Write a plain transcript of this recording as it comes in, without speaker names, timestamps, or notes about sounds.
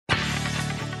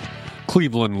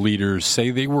Cleveland leaders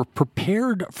say they were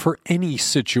prepared for any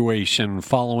situation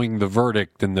following the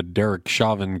verdict in the Derek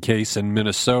Chauvin case in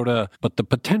Minnesota, but the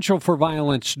potential for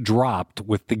violence dropped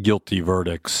with the guilty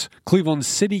verdicts. Cleveland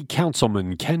City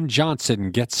Councilman Ken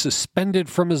Johnson gets suspended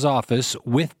from his office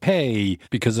with pay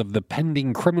because of the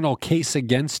pending criminal case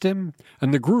against him,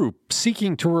 and the group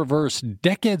seeking to reverse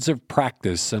decades of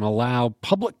practice and allow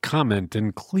public comment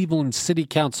in Cleveland City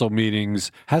Council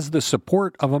meetings has the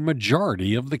support of a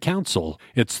majority of the council.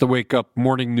 It's the Wake Up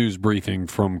Morning News Briefing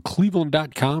from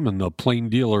Cleveland.com and the Plain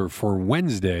Dealer for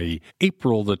Wednesday,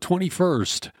 April the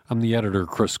 21st. I'm the editor,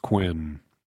 Chris Quinn.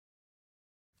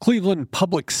 Cleveland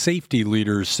public safety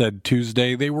leaders said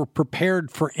Tuesday they were prepared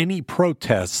for any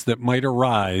protests that might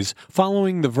arise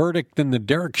following the verdict in the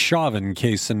Derek Chauvin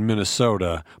case in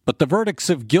Minnesota. But the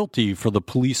verdicts of guilty for the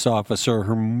police officer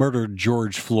who murdered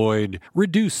George Floyd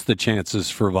reduced the chances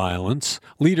for violence.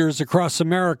 Leaders across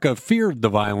America feared the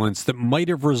violence that might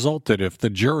have resulted if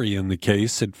the jury in the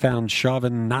case had found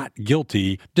Chauvin not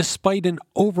guilty, despite an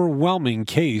overwhelming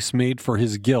case made for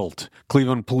his guilt.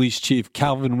 Cleveland Police Chief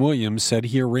Calvin Williams said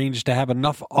he arranged to have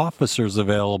enough officers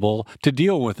available to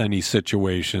deal with any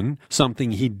situation,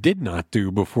 something he did not do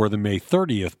before the May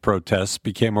 30th protests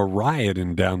became a riot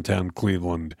in downtown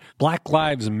Cleveland. Black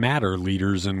Lives Matter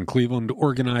leaders in Cleveland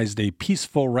organized a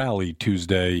peaceful rally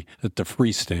Tuesday at the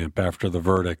Free Stamp after the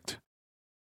verdict.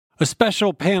 A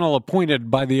special panel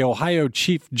appointed by the Ohio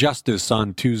Chief Justice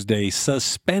on Tuesday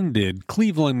suspended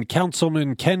Cleveland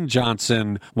Councilman Ken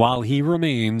Johnson while he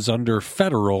remains under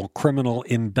federal criminal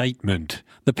indictment.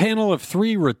 The panel of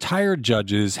 3 retired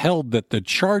judges held that the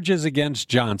charges against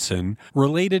Johnson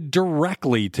related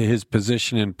directly to his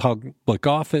position in public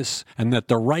office and that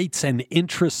the rights and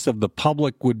interests of the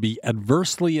public would be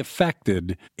adversely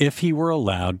affected if he were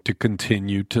allowed to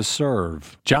continue to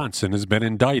serve. Johnson has been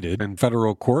indicted in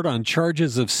federal court on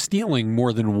charges of stealing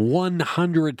more than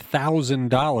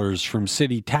 $100,000 from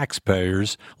city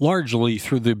taxpayers, largely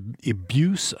through the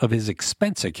abuse of his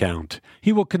expense account.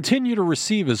 He will continue to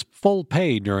receive his full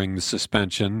pay during the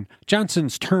suspension.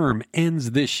 Johnson's term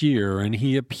ends this year, and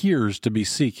he appears to be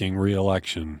seeking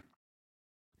re-election.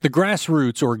 The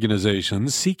grassroots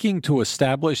organizations seeking to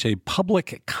establish a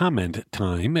public comment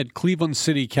time at Cleveland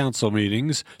City Council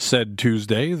meetings said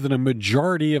Tuesday that a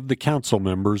majority of the council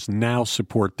members now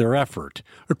support their effort.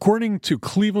 According to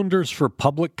Clevelanders for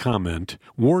Public Comment,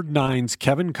 Ward 9's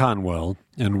Kevin Conwell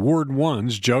and Ward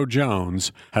 1's Joe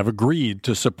Jones have agreed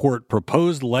to support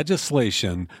proposed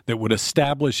legislation that would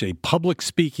establish a public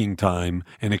speaking time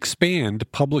and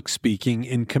expand public speaking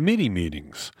in committee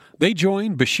meetings. They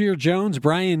join Bashir Jones,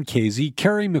 Brian Casey,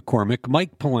 Kerry McCormick,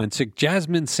 Mike Polensik,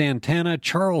 Jasmine Santana,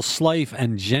 Charles Slife,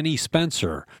 and Jenny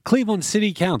Spencer. Cleveland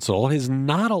City Council has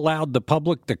not allowed the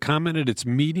public to comment at its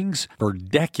meetings for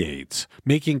decades,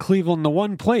 making Cleveland the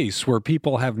one place where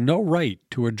people have no right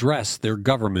to address their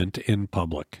government in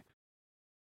public.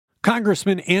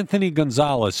 Congressman Anthony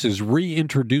Gonzalez is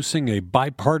reintroducing a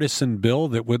bipartisan bill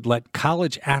that would let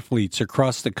college athletes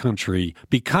across the country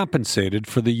be compensated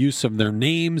for the use of their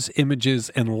names, images,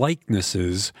 and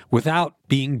likenesses without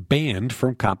being banned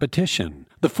from competition.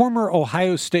 The former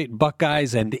Ohio State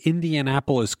Buckeyes and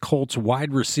Indianapolis Colts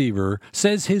wide receiver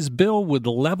says his bill would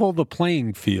level the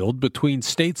playing field between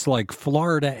states like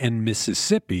Florida and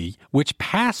Mississippi, which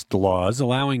passed laws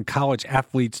allowing college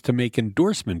athletes to make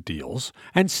endorsement deals,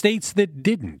 and states that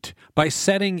didn't, by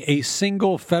setting a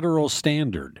single federal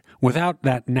standard. Without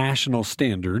that national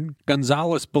standard,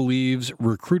 Gonzalez believes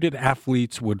recruited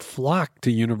athletes would flock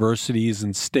to universities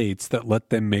and states that let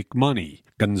them make money.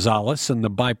 Gonzalez and the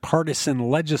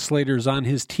bipartisan legislators on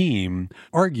his team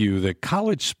argue that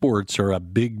college sports are a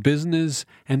big business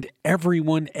and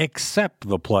everyone except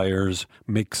the players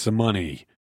makes some money.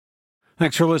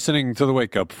 Thanks for listening to The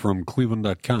Wake Up from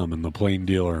Cleveland.com and The Plain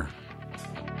Dealer.